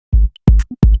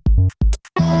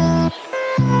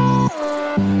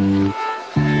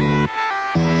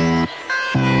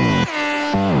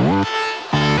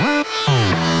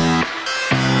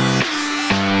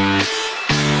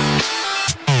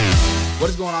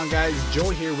on, guys?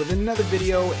 Joel here with another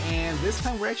video, and this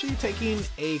time we're actually taking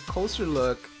a closer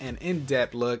look, an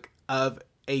in-depth look of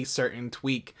a certain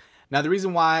tweak. Now, the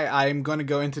reason why I'm going to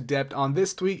go into depth on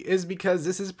this tweak is because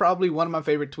this is probably one of my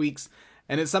favorite tweaks,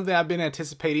 and it's something I've been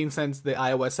anticipating since the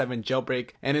iOS 7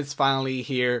 jailbreak, and it's finally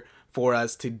here for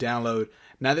us to download.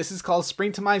 Now, this is called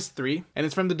Springtomize 3, and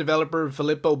it's from the developer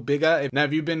Filippo Biga. Now,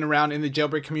 if you've been around in the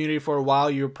jailbreak community for a while,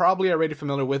 you're probably already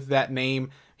familiar with that name.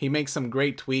 He makes some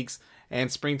great tweaks, and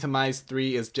Springtomize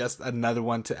 3 is just another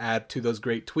one to add to those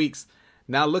great tweaks.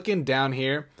 Now, looking down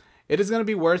here, it is going to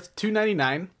be worth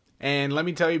 $2.99. And let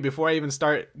me tell you, before I even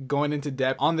start going into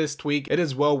depth on this tweak, it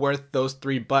is well worth those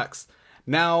 $3.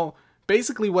 Now,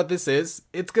 basically what this is,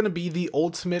 it's going to be the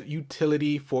ultimate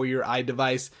utility for your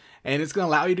iDevice, and it's going to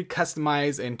allow you to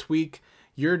customize and tweak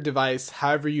your device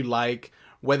however you like,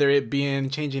 whether it be in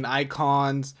changing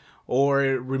icons or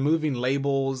removing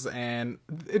labels, and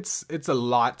it's a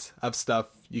lot of stuff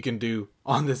you can do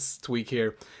on this tweak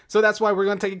here. So that's why we're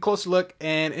going to take a closer look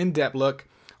and in-depth look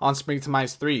on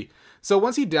Springtomize 3. So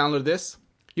once you download this,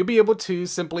 you'll be able to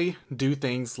simply do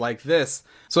things like this.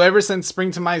 So ever since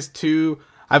Springtomize 2,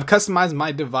 I've customized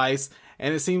my device,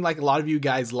 and it seemed like a lot of you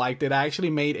guys liked it. I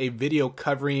actually made a video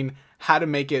covering how to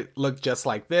make it look just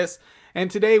like this, and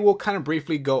today we'll kind of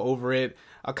briefly go over it.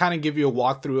 I'll kind of give you a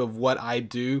walkthrough of what I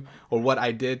do or what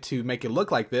I did to make it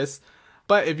look like this.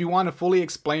 But if you want a fully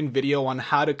explained video on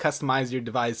how to customize your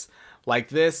device like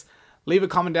this, leave a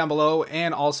comment down below,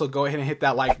 and also go ahead and hit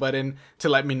that like button to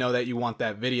let me know that you want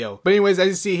that video. But anyways, as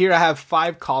you see here, I have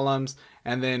 5 columns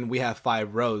and then we have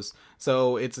 5 rows.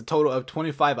 So it's a total of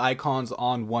 25 icons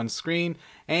on one screen,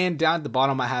 and down at the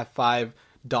bottom I have 5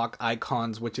 dock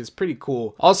icons, which is pretty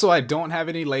cool. Also, I don't have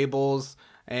any labels,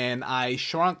 and I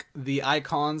shrunk the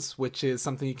icons, which is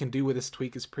something you can do with this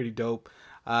tweak. Is pretty dope.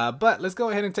 But let's go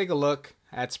ahead and take a look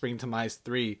at Springtomize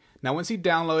 3. Now, once you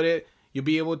download it, you'll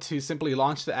be able to simply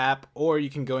launch the app, or you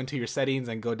can go into your settings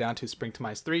and go down to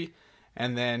Springtomize 3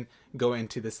 and then go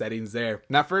into the settings there.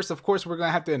 Now, first, of course, we're going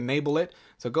to have to enable it.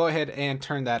 So go ahead and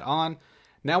turn that on.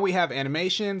 Now we have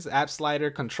animations, app slider,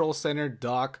 control center,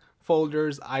 dock,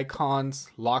 folders, icons,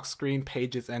 lock screen,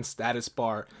 pages, and status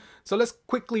bar. So let's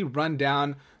quickly run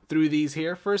down through these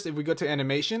here. First, if we go to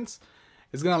animations,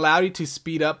 it's going to allow you to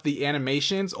speed up the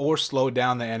animations or slow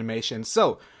down the animations.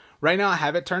 So right now I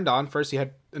have it turned on. First you have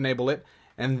to enable it,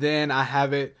 and then I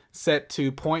have it set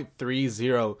to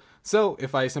 0.30. So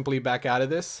if I simply back out of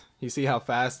this, you see how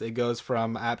fast it goes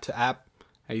from app to app,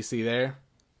 as you see there.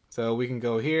 So we can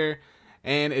go here,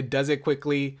 and it does it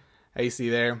quickly, as you see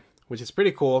there, which is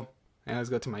pretty cool. And let's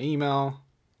go to my email,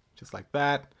 just like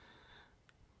that,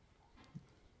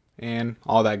 and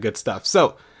all that good stuff.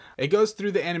 So it goes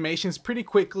through the animations pretty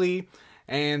quickly,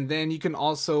 and then you can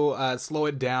also slow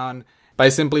it down by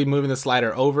simply moving the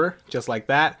slider over, just like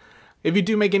that. If you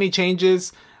do make any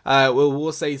changes,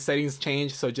 we'll say settings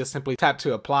change, so just simply tap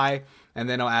to apply, and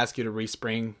then it'll ask you to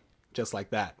respring, just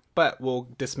like that. But we'll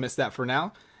dismiss that for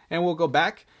now, and we'll go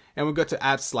back, and we'll go to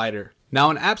app slider. Now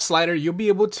in app slider, you'll be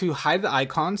able to hide the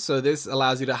icons. So this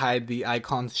allows you to hide the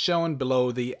icons shown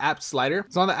below the app slider.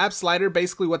 So on the app slider,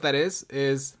 basically what that is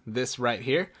this right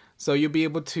here. So you'll be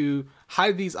able to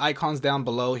hide these icons down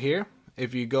below here.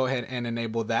 If you go ahead and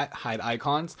enable that, hide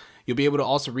icons, you'll be able to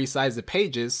also resize the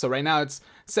pages. So right now it's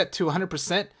set to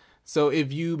 100%. So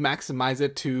if you maximize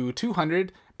it to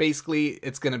 200, basically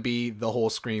it's going to be the whole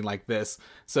screen like this.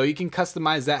 So you can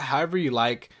customize that however you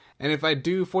like. And if I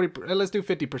do 40, let's do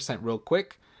 50% real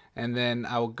quick, and then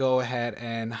I will go ahead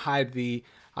and hide the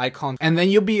icon. And then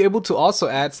you'll be able to also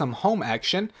add some home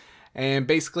action. And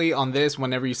basically on this,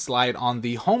 whenever you slide on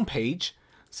the home page,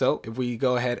 so if we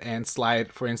go ahead and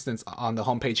slide, for instance, on the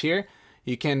home page here,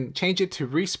 you can change it to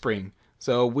respring.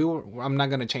 So I'm not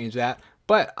going to change that,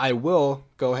 but I will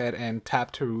go ahead and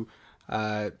tap to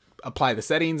apply the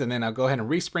settings, and then I'll go ahead and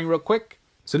respring real quick.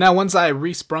 So now once I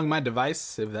resprung my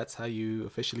device, if that's how you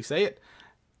officially say it,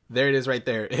 there it is right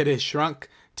there. It is shrunk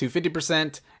to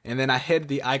 50%, and then I hid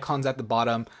the icons at the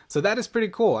bottom. So that is pretty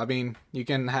cool. I mean, you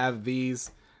can have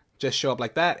these just show up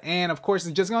like that, and of course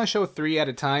it's just going to show 3 at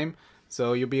a time.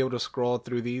 So you'll be able to scroll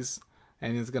through these,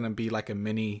 and it's going to be like a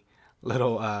mini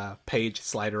little page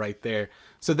slider right there.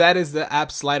 So that is the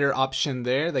app slider option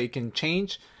there that you can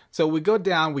change. So we go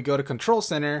down, we go to control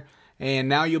center, and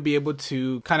now you'll be able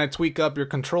to kind of tweak up your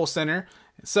control center.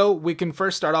 So we can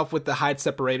first start off with the hide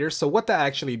separator. So what that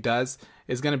actually does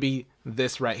is going to be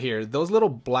this right here. Those little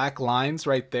black lines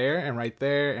right there, and right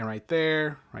there, and right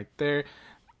there, right there.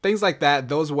 Things like that,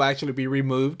 those will actually be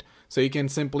removed. So you can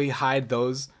simply hide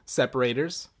those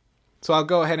separators. So I'll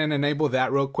go ahead and enable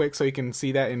that real quick so you can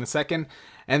see that in a second.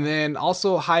 And then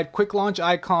also hide quick launch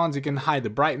icons. You can hide the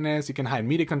brightness, you can hide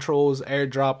media controls,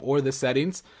 airdrop, or the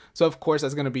settings. So of course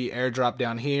that's going to be airdrop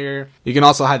down here. You can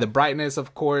also hide the brightness,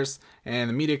 of course, and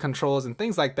the media controls and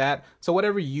things like that. So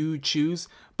whatever you choose.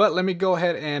 But let me go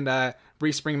ahead and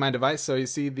respring my device. So you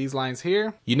see these lines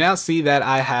here. You now see that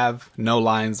I have no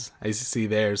lines, as you see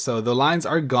there. So the lines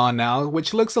are gone now,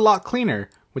 which looks a lot cleaner,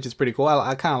 which is pretty cool.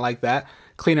 I kind of like that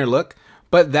cleaner look.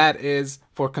 But that is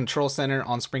for Control Center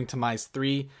on Springtomize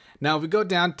 3. Now if we go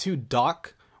down to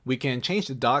dock, we can change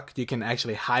the dock. You can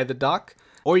actually hide the dock,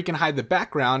 or you can hide the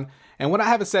background. And what I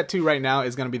have it set to right now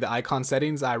is going to be the icon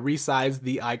settings. I resized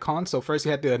the icon. So first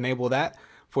you have to enable that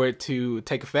for it to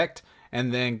take effect,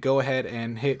 and then go ahead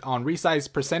and hit on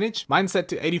resize percentage. Mine's set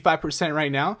to 85%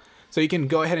 right now. So you can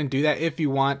go ahead and do that if you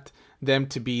want them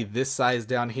to be this size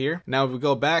down here. Now if we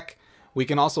go back, we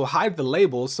can also hide the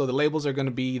labels. So the labels are going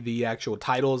to be the actual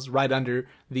titles right under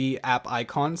the app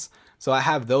icons. So I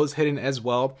have those hidden as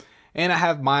well. And I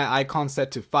have my icon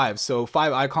set to 5. So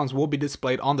 5 icons will be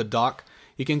displayed on the dock.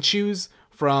 You can choose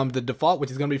from the default,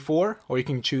 which is going to be 4, or you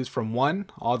can choose from 1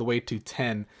 all the way to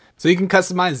 10. So you can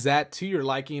customize that to your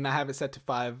liking. I have it set to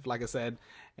 5, like I said.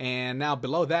 And now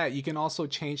below that, you can also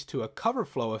change to a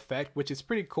Coverflow effect, which is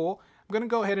pretty cool. I'm going to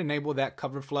go ahead and enable that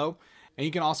Coverflow. And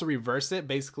you can also reverse it.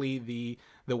 Basically,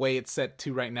 the way it's set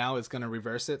to right now is going to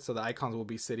reverse it. So the icons will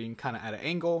be sitting kind of at an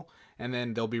angle, and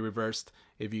then they'll be reversed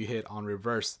if you hit on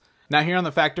reverse. Now here on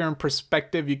the factor and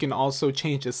perspective, you can also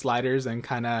change the sliders and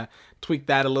kind of tweak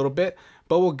that a little bit.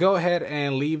 But we'll go ahead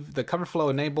and leave the Coverflow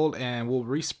enabled, and we'll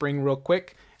respring real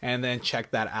quick and then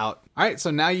check that out. All right,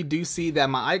 so now you do see that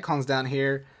my icons down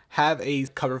here have a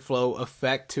Coverflow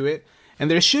effect to it. And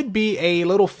there should be a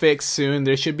little fix soon.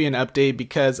 There should be an update,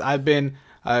 because I've been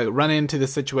running into the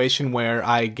situation where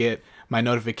I get my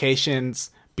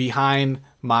notifications behind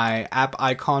my app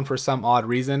icon for some odd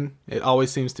reason. It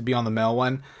always seems to be on the mail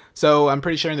one. So I'm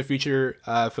pretty sure in the future,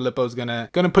 Filippo's gonna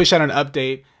push out an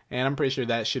update, and I'm pretty sure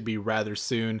that should be rather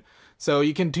soon. So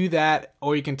you can do that,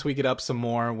 or you can tweak it up some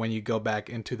more when you go back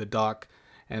into the dock,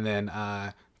 and then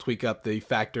tweak up the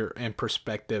factor and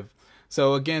perspective.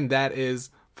 So again, that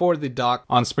is for the dock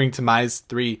on Springtomize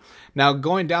 3. Now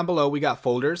going down below, we got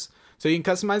folders. So you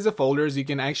can customize the folders. You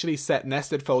can actually set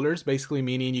nested folders, basically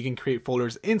meaning you can create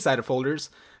folders inside of folders.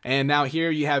 And now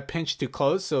here you have pinch to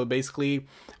close. So basically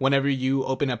whenever you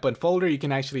open up a folder, you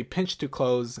can actually pinch to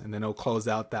close, and then it'll close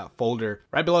out that folder.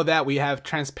 Right below that, we have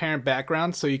transparent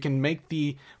background. So you can make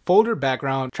the folder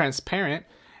background transparent.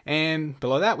 And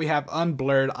below that, we have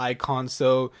unblurred icon.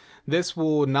 So this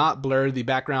will not blur the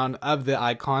background of the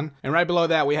icon. And right below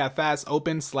that, we have fast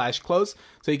open/close.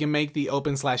 So you can make the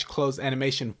open/close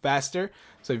animation faster.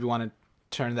 So if you want to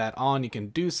turn that on, you can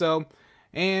do so.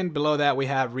 And below that, we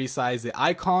have resize the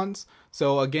icons.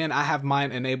 So again, I have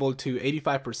mine enabled to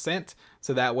 85%.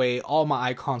 So that way all my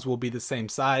icons will be the same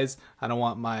size. I don't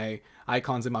want my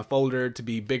icons in my folder to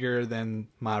be bigger than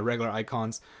my regular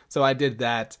icons. So I did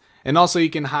that. And also you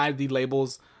can hide the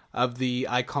labels of the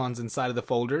icons inside of the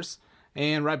folders.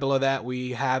 And right below that,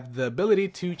 we have the ability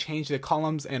to change the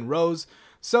columns and rows.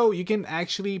 So you can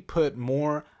actually put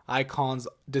more icons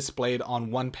displayed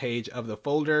on one page of the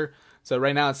folder. So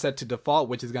right now it's set to default,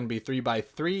 which is going to be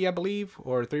 3x3, I believe,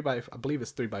 or I believe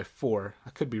it's 3x4. I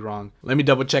could be wrong. Let me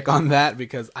double check on that,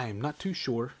 because I am not too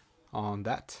sure on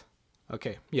that.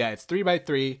 Okay, yeah, it's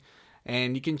 3x3,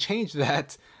 and you can change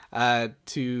that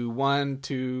to 1,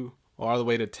 2, or all the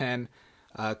way to 10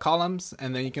 columns,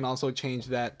 and then you can also change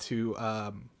that to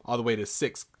all the way to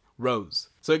 6 rows.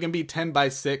 So it can be 10 by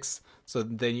 6, so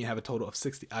then you have a total of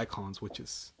 60 icons, which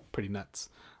is pretty nuts.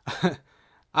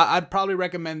 I'd probably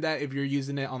recommend that if you're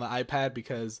using it on the iPad,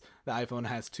 because the iPhone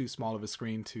has too small of a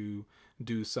screen to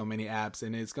do so many apps,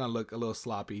 and it's gonna look a little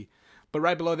sloppy. But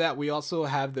right below that, we also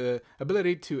have the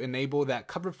ability to enable that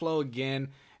Coverflow again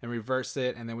and reverse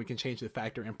it, and then we can change the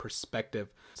factor and perspective.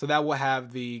 So that will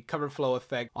have the Coverflow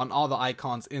effect on all the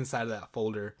icons inside of that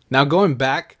folder. Now going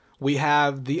back, we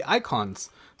have the icons.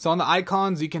 So on the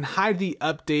icons, you can hide the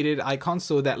updated icons.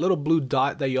 So that little blue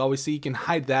dot that you always see, you can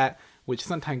hide that, which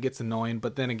sometimes gets annoying,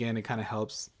 but then again, it kind of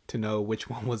helps to know which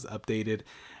one was updated.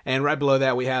 And right below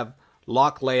that, we have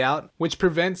lock layout, which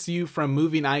prevents you from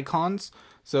moving icons.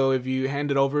 So if you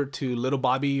hand it over to little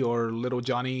Bobby or little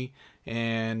Johnny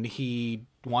and he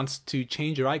wants to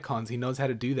change your icons, he knows how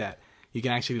to do that. You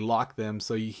can actually lock them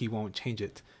so he won't change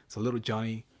it. So little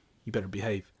Johnny, you better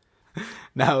behave.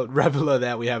 Now, right below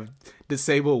that, we have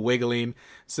disable wiggling.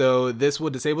 So this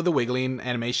will disable the wiggling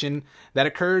animation that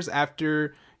occurs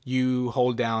after you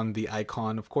hold down the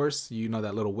icon. Of course, you know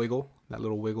that little wiggle,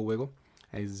 wiggle,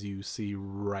 as you see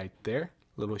right there,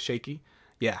 a little shaky.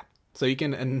 Yeah, So you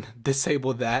can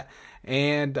disable that.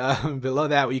 And below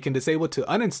that, you can disable to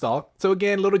uninstall. So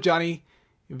again, little Johnny,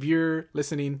 if you're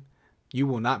listening, you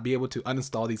will not be able to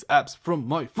uninstall these apps from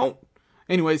my phone.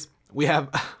 Anyways, we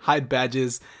have hide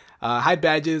badges. Hide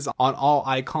badges on all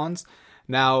icons.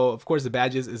 Now, of course, the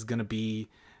badges is going to be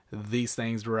these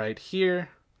things right here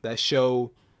that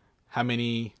show how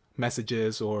many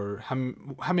messages or how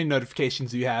many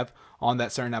notifications you have on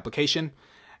that certain application.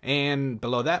 And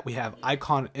below that, we have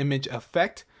icon image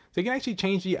effect. So you can actually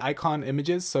change the icon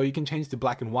images. So you can change to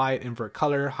black and white, invert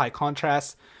color, high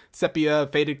contrast, sepia,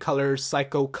 faded colors,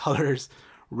 psycho colors,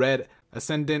 red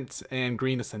ascendant, and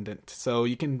green ascendant. So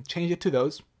you can change it to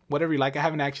those, whatever you like. I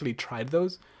haven't actually tried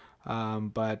those,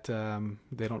 but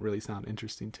they don't really sound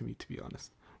interesting to me, to be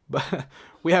honest. But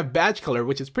we have badge color,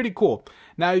 which is pretty cool.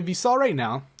 Now, if you saw right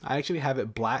now, I actually have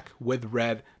it black with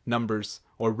red numbers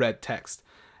or red text.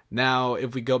 Now,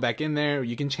 if we go back in there,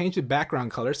 you can change the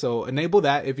background color. So enable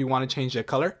that if you want to change the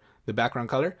color, the background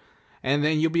color. And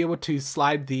then you'll be able to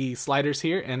slide the sliders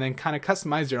here and then kind of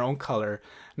customize your own color.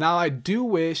 Now, I do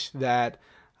wish that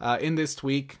in this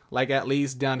tweak, like at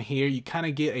least down here, you kind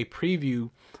of get a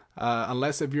preview,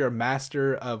 unless if you're a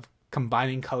master of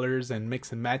combining colors and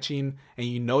mix and matching and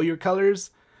you know your colors,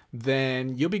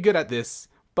 then you'll be good at this.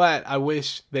 But I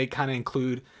wish they kind of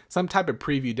include some type of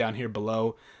preview down here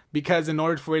below, because in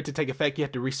order for it to take effect, you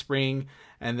have to respring.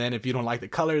 And then if you don't like the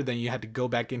color, then you have to go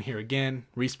back in here again,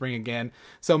 respring again.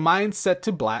 So mine's set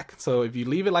to black. So if you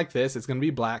leave it like this, it's going to be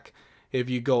black. If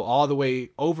you go all the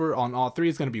way over on all three,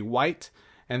 it's going to be white.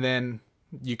 And then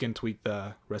you can tweak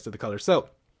the rest of the colors. So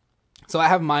I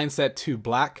have mine set to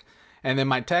black. And then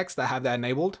my text, I have that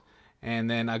enabled. And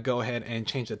then I go ahead and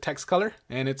change the text color,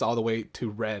 and it's all the way to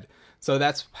red. So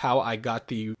that's how I got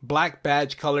the black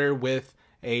badge color with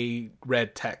a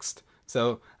red text.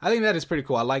 So I think that is pretty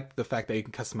cool. I like the fact that you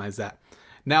can customize that.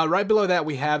 Now, right below that,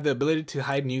 we have the ability to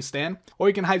hide newsstand, or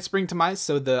you can hide Springtomize.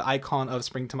 So the icon of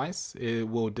Springtomize, it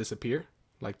will disappear,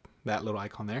 like that little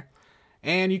icon there.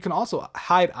 And you can also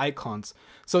hide icons.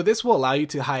 So this will allow you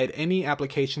to hide any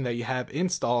application that you have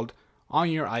installed on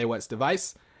your iOS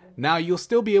device. Now, you'll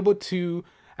still be able to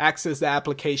access the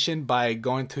application by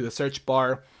going to the search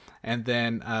bar and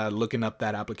then looking up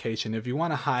that application. If you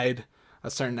want to hide a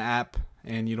certain app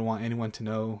and you don't want anyone to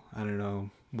know, I don't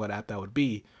know what app that would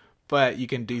be, but you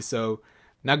can do so.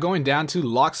 Now, going down to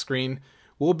lock screen,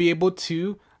 we'll be able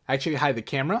to actually hide the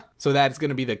camera. So that's going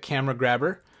to be the camera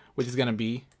grabber, which is going to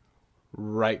be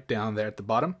right down there at the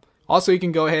bottom. Also, you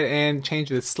can go ahead and change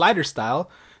the slider style.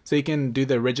 So you can do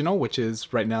the original, which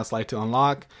is right now slide to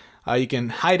unlock. You can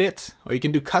hide it, or you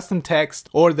can do custom text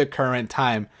or the current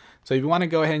time. So if you want to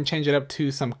go ahead and change it up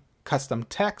to some custom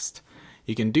text,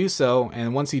 you can do so.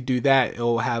 And once you do that, it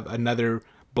will have another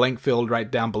blank field right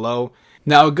down below.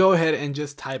 Now go ahead and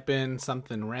just type in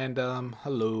something random,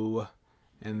 hello,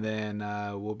 and then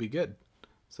we'll be good.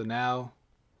 So now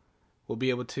we'll be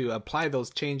able to apply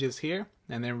those changes here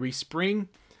and then respring.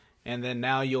 And then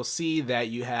now you'll see that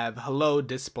you have hello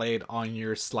displayed on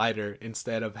your slider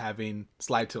instead of having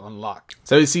slide to unlock.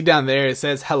 So you see down there, it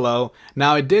says hello.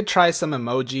 Now I did try some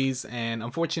emojis and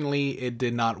unfortunately it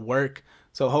did not work.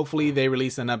 So hopefully they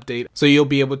release an update so you'll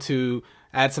be able to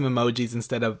add some emojis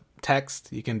instead of text.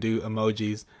 You can do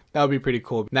emojis. That would be pretty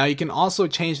cool. Now you can also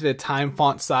change the time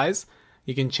font size.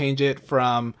 You can change it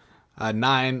from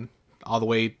 9 all the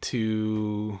way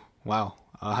to, wow,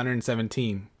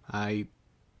 117.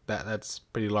 That's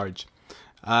pretty large.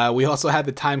 We also have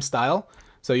the time style,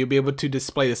 so you'll be able to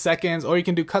display the seconds, or you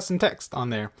can do custom text on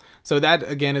there. So that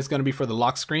again is going to be for the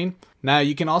lock screen. Now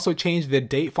you can also change the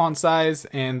date font size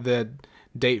and the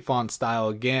date font style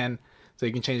again. So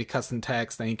you can change the custom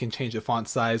text, and you can change the font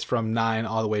size from 9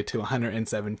 all the way to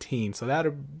 117. So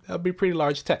that'll be pretty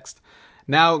large text.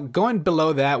 Now going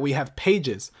below that, we have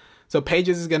pages. So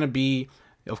pages is going to be,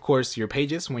 of course, your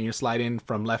pages when you're sliding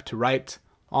from left to right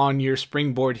on your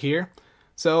springboard here.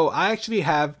 So I actually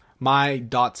have my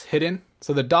dots hidden.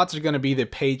 So the dots are going to be the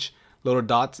page little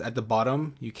dots at the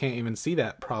bottom. You can't even see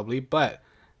that probably, but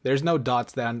there's no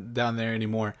dots down there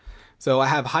anymore. So I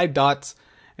have hide dots,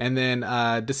 and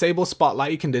then disable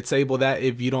spotlight. You can disable that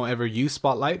if you don't ever use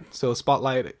spotlight. So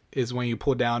spotlight is when you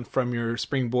pull down from your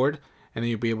springboard and then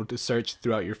you'll be able to search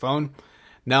throughout your phone.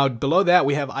 Now below that,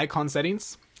 we have icon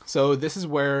settings. So this is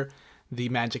where the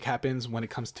magic happens when it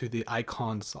comes to the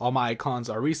icons. All my icons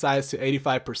are resized to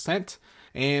 85%.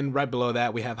 And right below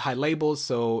that, we have hide labels,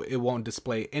 so it won't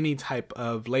display any type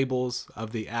of labels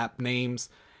of the app names.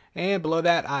 And below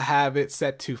that, I have it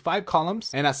set to 5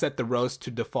 columns, and I set the rows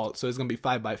to default. So it's gonna be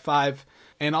 5 by 5.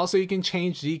 And also you can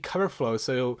change the cover flow.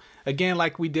 So again,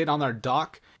 like we did on our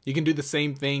dock, you can do the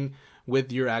same thing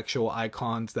with your actual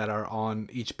icons that are on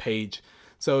each page.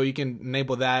 So you can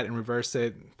enable that and reverse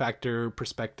it, factor,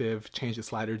 perspective, change the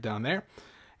sliders down there.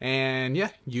 And yeah,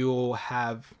 you'll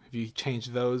have, if you change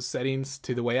those settings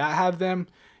to the way I have them,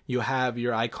 you'll have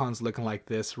your icons looking like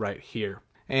this right here.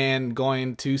 And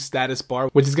going to status bar,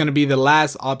 which is going to be the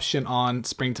last option on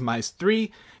Springtomize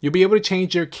 3, you'll be able to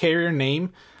change your carrier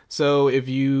name. So if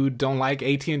you don't like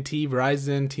AT&T,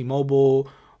 Verizon, T-Mobile,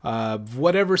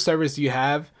 whatever service you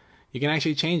have, you can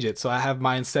actually change it. So I have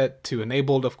mine set to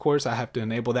enabled. Of course, I have to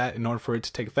enable that in order for it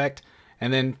to take effect,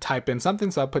 and then type in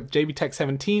something. So I put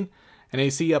JBTech17, and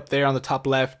you see up there on the top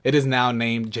left, it is now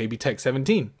named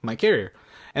JBTech17, my carrier.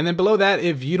 And then below that,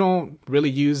 if you don't really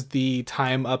use the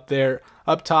time up there,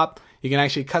 up top, you can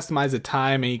actually customize the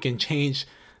time, and you can change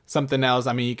something else.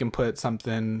 I mean, you can put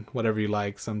something, whatever you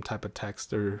like, some type of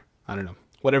text, or I don't know,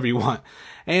 whatever you want.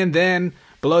 And then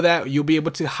below that, you'll be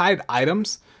able to hide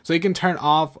items. So you can turn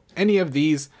off any of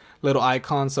these little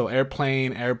icons. So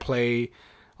airplane, airplay,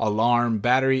 alarm,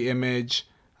 battery image,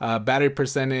 battery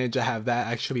percentage. I have that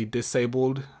actually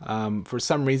disabled. For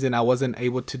some reason, I wasn't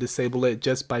able to disable it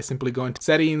just by simply going to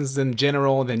settings in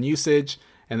general, then usage,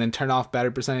 and then turn off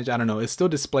battery percentage. I don't know. It still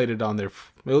displayed it on there.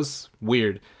 It was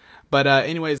weird. But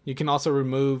anyways, you can also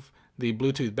remove the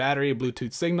Bluetooth battery,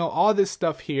 Bluetooth signal, all this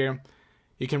stuff here.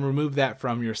 You can remove that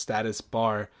from your status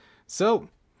bar. So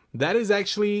that is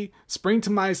actually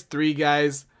Springtomize 3,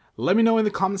 guys. Let me know in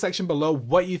the comment section below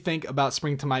what you think about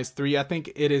Springtomize 3. I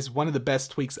think it is one of the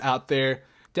best tweaks out there.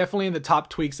 Definitely in the top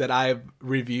tweaks that I've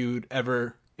reviewed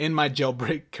ever in my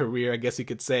jailbreak career, I guess you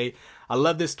could say. I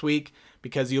love this tweak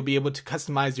because you'll be able to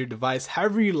customize your device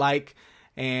however you like,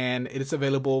 and it is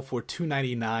available for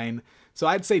 $2.99. So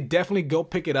I'd say definitely go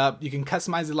pick it up. You can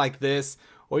customize it like this,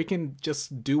 or you can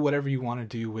just do whatever you want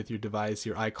to do with your device,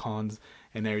 your icons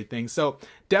and everything. So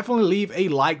definitely leave a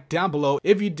like down below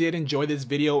if you did enjoy this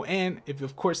video, and if you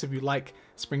like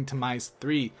Springtomize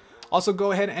 3. Also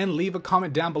go ahead and leave a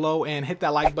comment down below and hit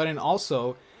that like button.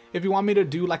 Also, if you want me to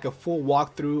do like a full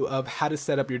walkthrough of how to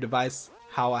set up your device,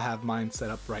 how I have mine set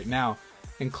up right now,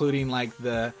 including like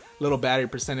the little battery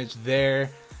percentage there,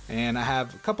 and I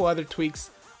have a couple other tweaks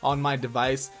on my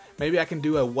device. Maybe I can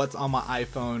do a what's on my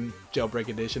iPhone jailbreak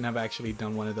edition. I've actually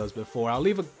done one of those before. I'll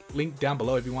leave a link down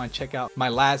below if you want to check out my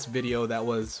last video that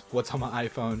was what's on my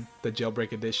iPhone, the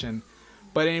jailbreak edition.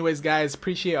 But anyways, guys,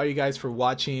 appreciate all you guys for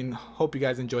watching. Hope you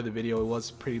guys enjoyed the video. It was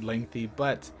pretty lengthy,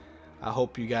 but I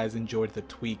hope you guys enjoyed the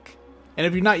tweak. And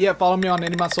if you're not yet, follow me on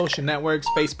any of my social networks: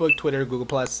 Facebook, Twitter, Google+,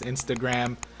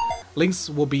 Instagram.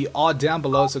 Links will be all down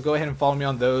below, so go ahead and follow me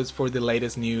on those for the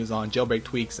latest news on jailbreak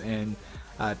tweaks and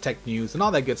tech news and all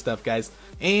that good stuff, guys.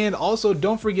 And also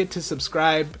don't forget to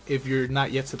subscribe if you're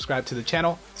not yet subscribed to the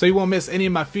channel, so you won't miss any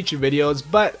of my future videos.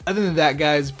 But other than that,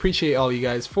 guys, appreciate all you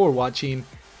guys for watching,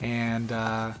 and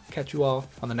catch you all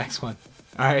on the next one.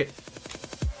 All right,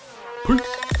 peace.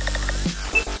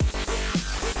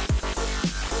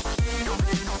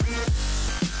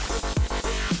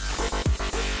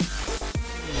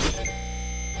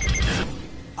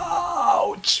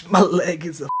 Ouch, my leg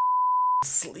is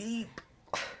asleep.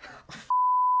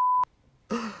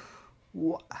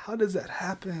 How does that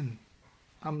happen?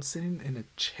 I'm sitting in a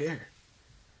chair.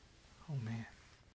 Oh man.